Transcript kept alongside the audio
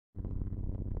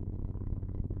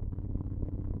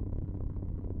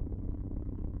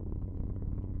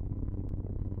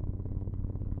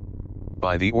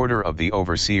By the order of the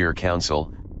Overseer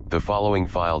Council, the following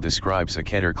file describes a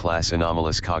Keter class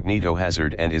anomalous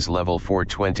cognitohazard and is level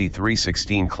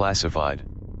 42316 classified.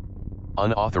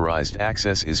 Unauthorized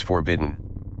access is forbidden.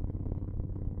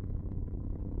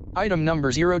 Item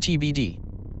number 0 TBD.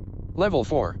 Level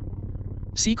 4.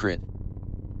 Secret.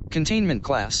 Containment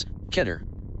class, Keter.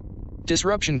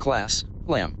 Disruption class,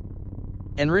 Lamb.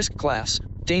 And risk class,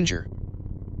 Danger.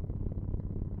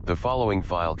 The following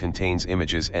file contains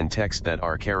images and text that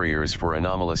are carriers for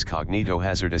anomalous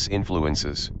cognitohazardous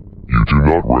influences. You do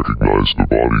not recognize the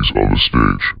bodies on the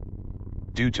stage.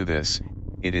 Due to this,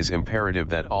 it is imperative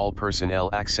that all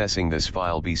personnel accessing this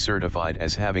file be certified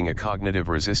as having a cognitive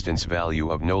resistance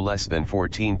value of no less than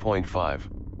 14.5.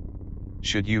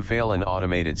 Should you fail an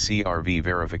automated CRV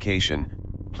verification,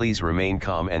 please remain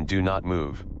calm and do not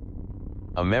move.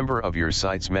 A member of your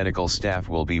site's medical staff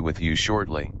will be with you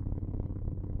shortly.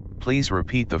 Please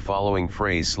repeat the following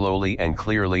phrase slowly and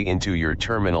clearly into your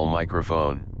terminal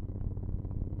microphone.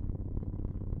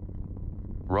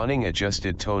 Running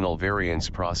adjusted tonal variance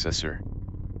processor.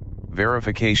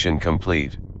 Verification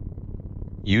complete.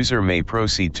 User may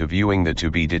proceed to viewing the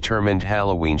to be determined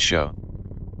Halloween show.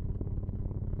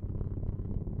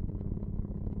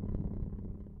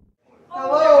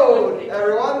 Hello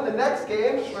everyone, the next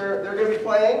game they're going to be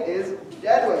playing is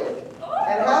Deadweight.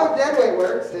 And how Deadweight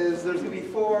works is there's going to be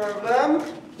 4 of them.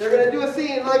 They're going to do a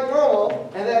scene like normal,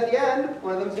 and then at the end,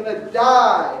 one of them's going to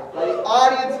die by the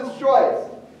audience's choice.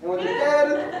 And when they're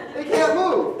dead, they can't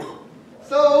move.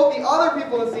 So the other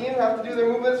people in the scene have to do their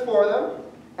movements for them.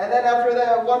 And then after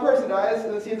that one person dies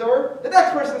and the scene's over, the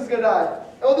next person's going to die.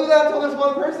 And we'll do that until there's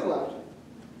one person left.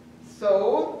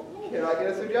 So, can I get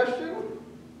a suggestion?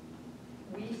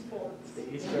 Wii Sports.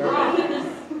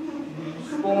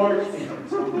 Sports.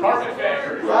 Carpet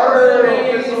factory.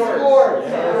 Wii Sports.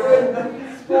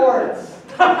 Sports.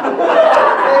 Take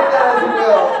that as you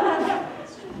will.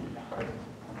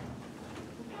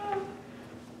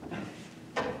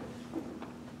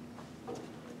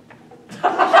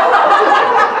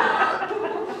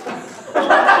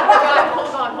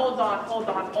 Hold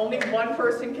on. Only one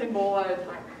person can bowl at a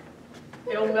time.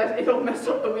 It'll mess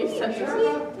up the Wii sentences.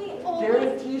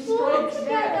 There's 2 strikes.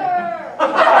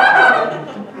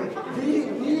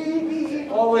 We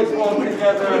always roll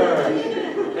together.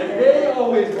 And they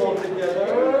always roll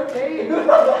together. In a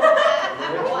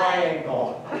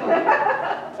triangle.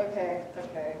 Okay.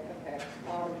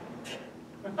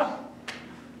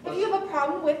 If you have a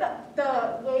problem with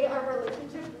the way our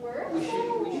relationship works, you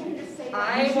can just say that.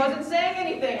 I wasn't saying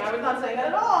anything. I was not saying that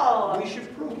at all. We should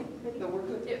prove that we're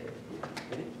good. Yeah.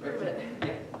 Ready?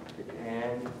 Yeah.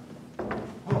 And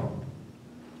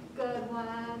Good one.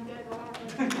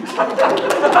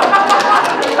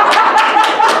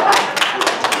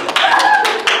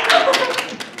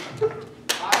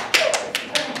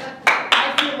 I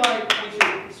feel like we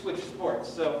should switch sports.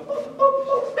 So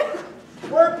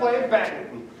we're playing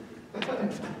badminton.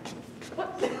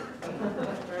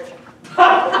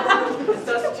 It's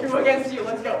us 2 against you.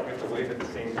 Let's go. We have to wave at the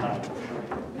same time.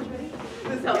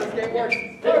 This is how this game works.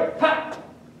 Ha!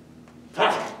 Ha!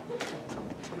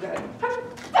 You got it. Ha!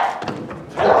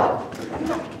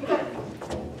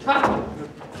 Ha!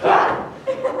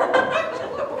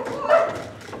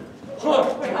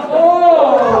 Oh!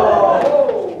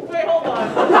 Wait, hold on.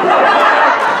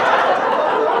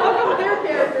 How come their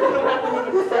characters don't have to move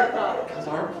at the same time? Because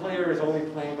our player is only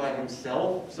playing by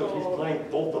himself, so he's playing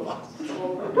both of us.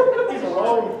 He's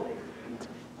alone.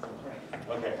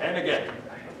 Okay, and again.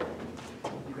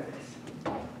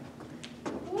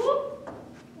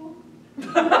 You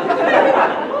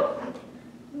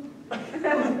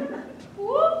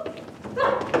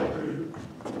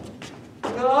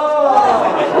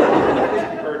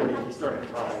heard me. He started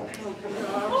crying.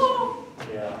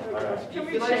 Yeah. All right. Do you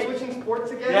feel like switching sports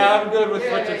again? Yeah, I'm good with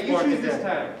switching you sports choose again. this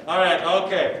time. All right.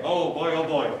 Okay. Oh boy.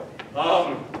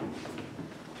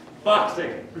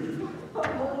 Boxing.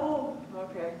 Oh,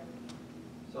 okay.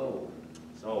 So.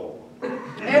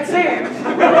 And Sam! Okay, so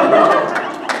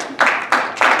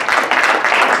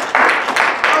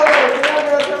now I'm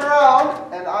going to turn around,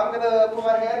 and I'm going to put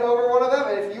my hand over one of them,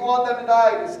 and if you want them to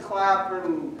die, just clap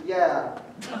and yeah.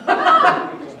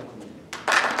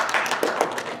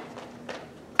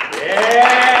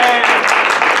 Yeah!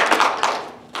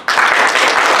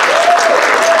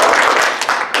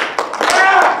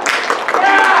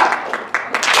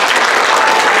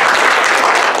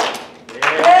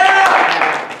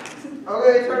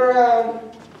 Okay, turn around.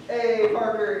 Hey,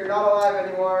 Parker, you're not alive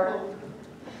anymore.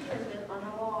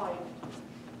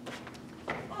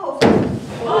 Oh,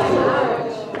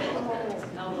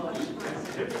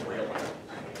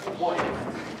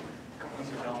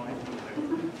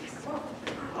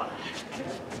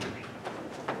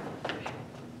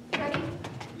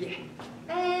 Yeah.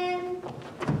 And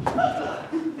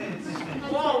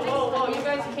Whoa, you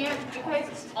guys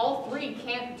all three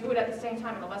can't do it at the same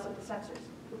time unless with the sensors.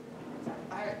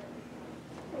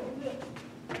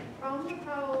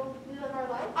 how we live our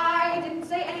life? I didn't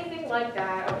say anything like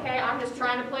that, okay? I'm just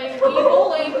trying to play Wii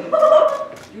bowling.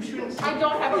 You shouldn't say I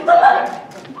don't have a job.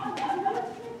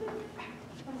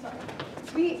 I'm sorry.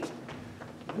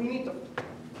 We need to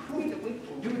prove that we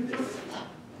can do this.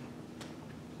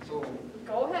 So,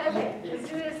 Go ahead. Okay, let's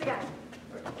do this again.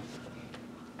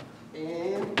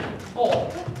 and oh.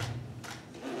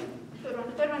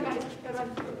 Good one, guys. Good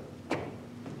one.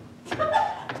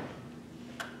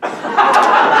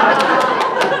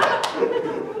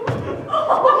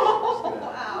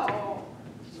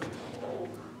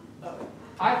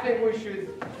 I think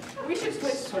we should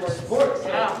switch sports. Sports.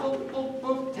 Yeah.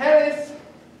 Tennis.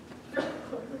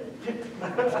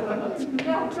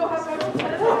 Yeah, go have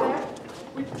tennis over there.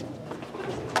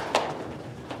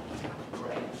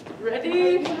 Ready?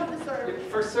 You have to serve.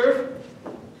 First serve.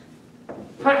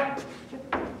 Ha.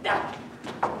 Go.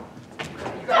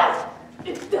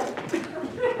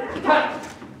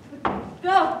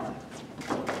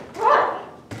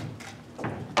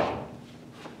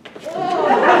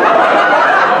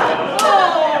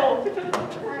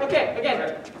 Okay, again.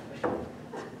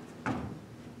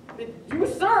 You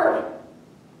serve.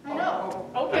 I know.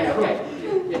 Okay.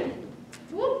 Yeah.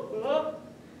 Whoop.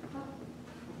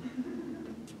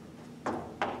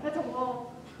 That's a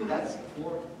wall. That's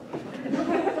four.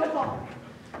 Don't fall.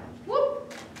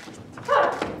 Whoop. Ha.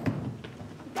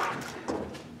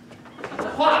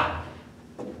 Ha.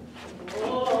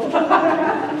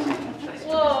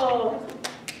 Whoa.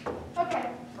 Okay.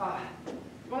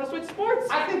 You want to switch sports?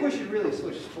 I think we should really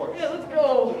switch sports. Yeah, let's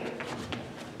go.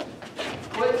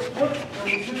 What? I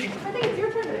think it's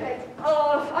your turn to pick.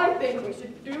 I think we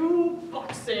should do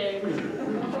boxing.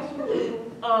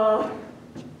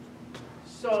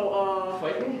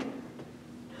 Fight me?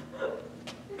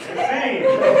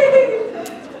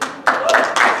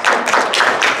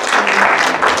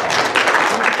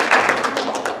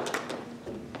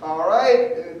 all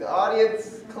right, the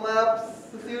audience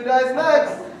claps. See who dies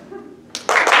next.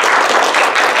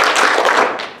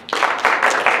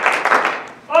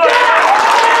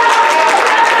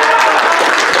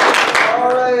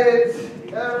 All right,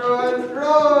 everyone,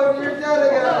 Rhone, you're dead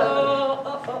again.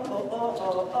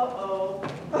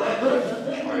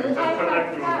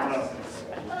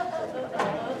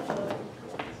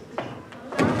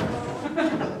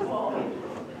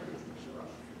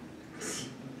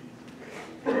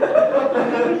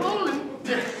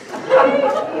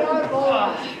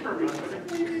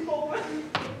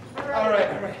 All right.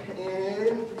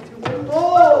 And 3, 2, 1,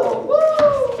 roll. Woo!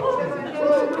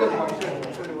 Good one.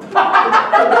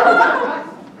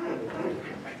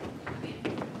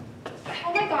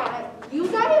 Oh my god, you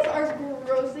guys are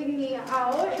grossing me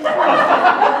out.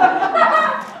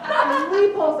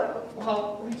 Repulsive.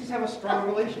 Well, we just have a strong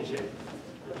relationship.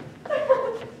 Do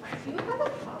you have a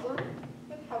problem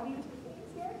with how we do things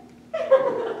here?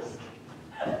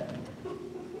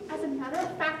 As a matter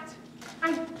of fact,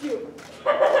 I do.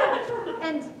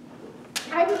 And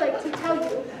I would like to tell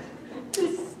you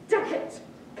to stop it,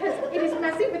 because it is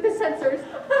messing with the sensors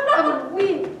of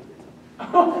we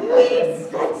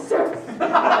sensors.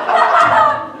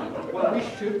 Well, we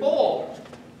should bowl.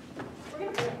 We're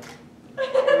gonna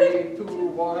play. 3, 2,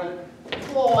 1,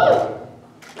 ball.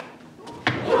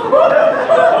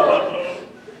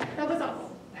 That was us.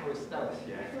 That was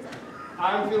yeah.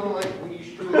 I'm feeling like we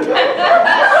should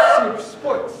switch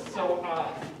sports. So,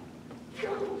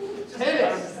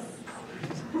 tennis.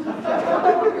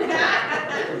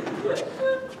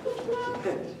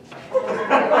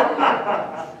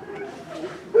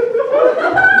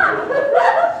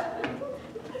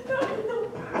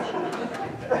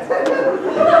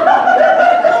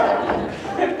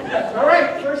 All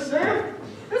right, first serve.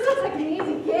 This looks like an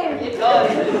easy game. It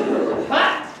does.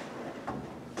 Hot.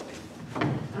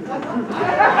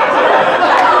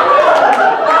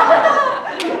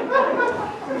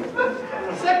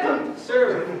 Second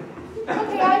serve.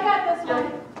 Okay, I got this one.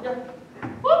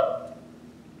 Whoop.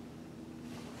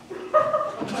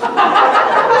 I'm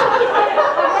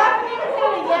not even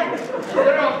hit it yet. Is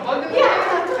there a bug in there? Yeah.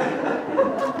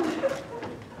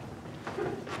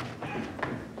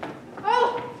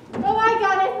 Oh, I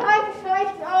got it.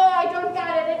 I don't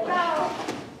got it. It fell.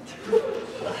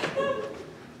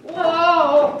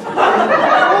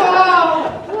 Whoa!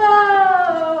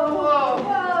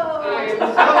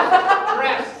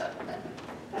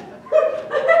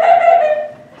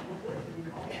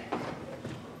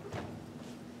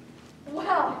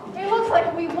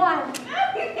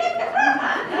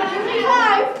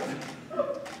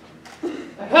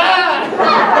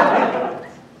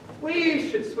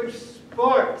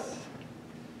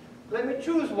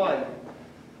 one.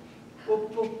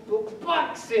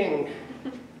 Boxing.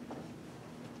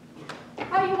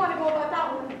 How do you want to go about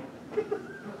that one?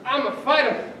 I'm a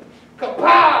fighter.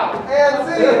 Kapow! And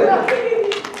scene.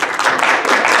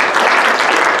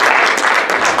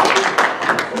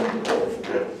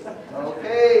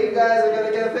 Okay, you guys are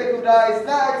gonna get a pick who dies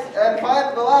next and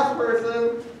find the last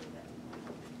person.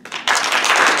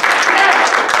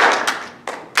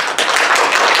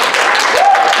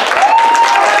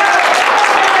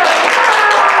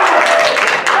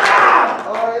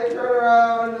 Alright, turn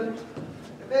around.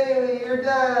 Baylee, you're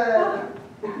dead.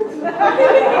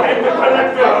 I'm the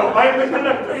collector! I'm the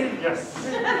collector! Yes!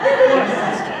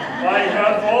 Yes! I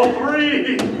have all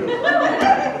three!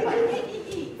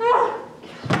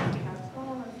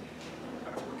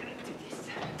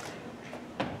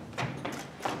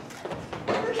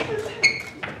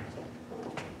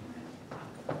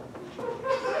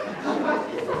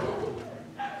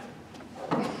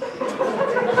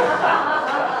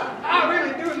 I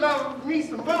really do love me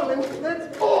some bowling.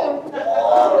 Let's bowl.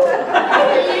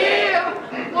 Yeah,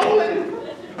 bowling.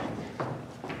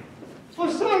 For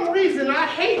some reason, I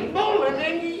hate bowling,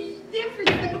 and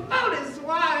everything about it is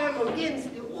why I'm against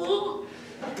it. Ooh.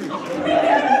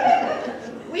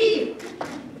 We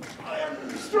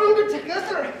are stronger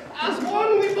together. As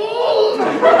one, we bowl. Bowl.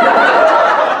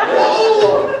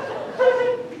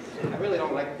 I really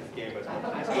don't like this game, but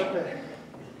I split the.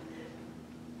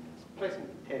 Play some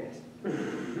tennis.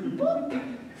 Oh,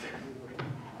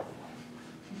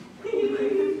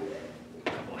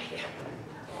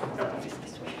 yeah. Just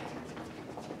this way.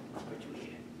 Put you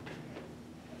here.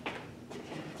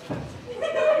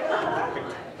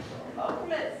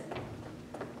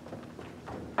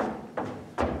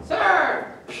 Sir!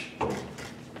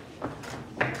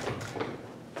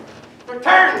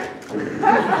 Return!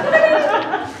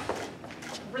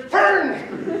 Return!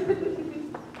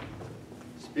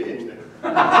 Spin.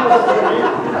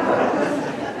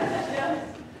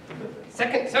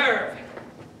 Second serve.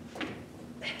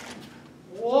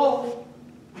 Whoa.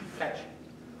 Catch.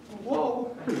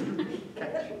 Whoa.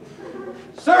 Catch.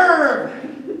 Serve.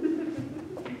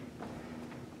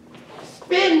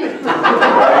 Spin.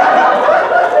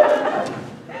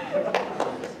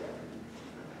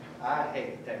 I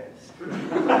hate tennis.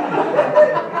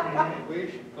 We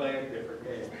should play a different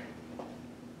game.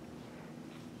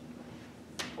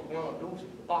 What we want to do is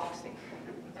boxing.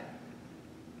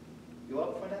 You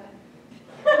up for that?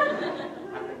 I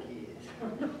think he is.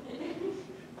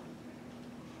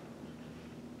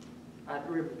 I'd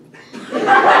rip him.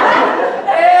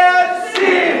 And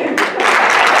scene!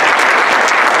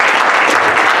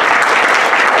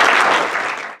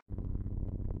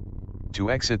 To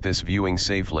exit this viewing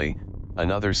safely,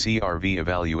 another CRV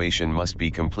evaluation must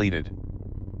be completed.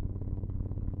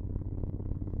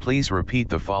 Please repeat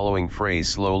the following phrase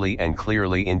slowly and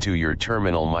clearly into your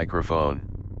terminal microphone.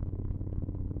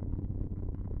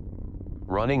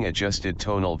 Running adjusted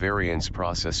tonal variance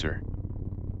processor.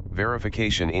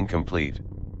 Verification incomplete.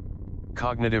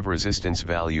 Cognitive resistance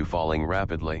value falling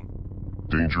rapidly.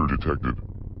 Danger detected.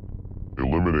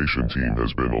 Elimination team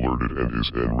has been alerted and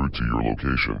is en route to your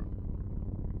location.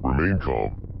 Remain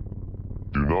calm.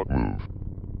 Do not move.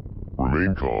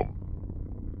 Remain calm.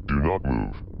 Do not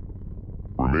move.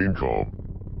 Remain calm.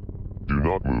 Do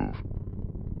not move.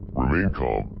 Remain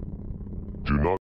calm. Do not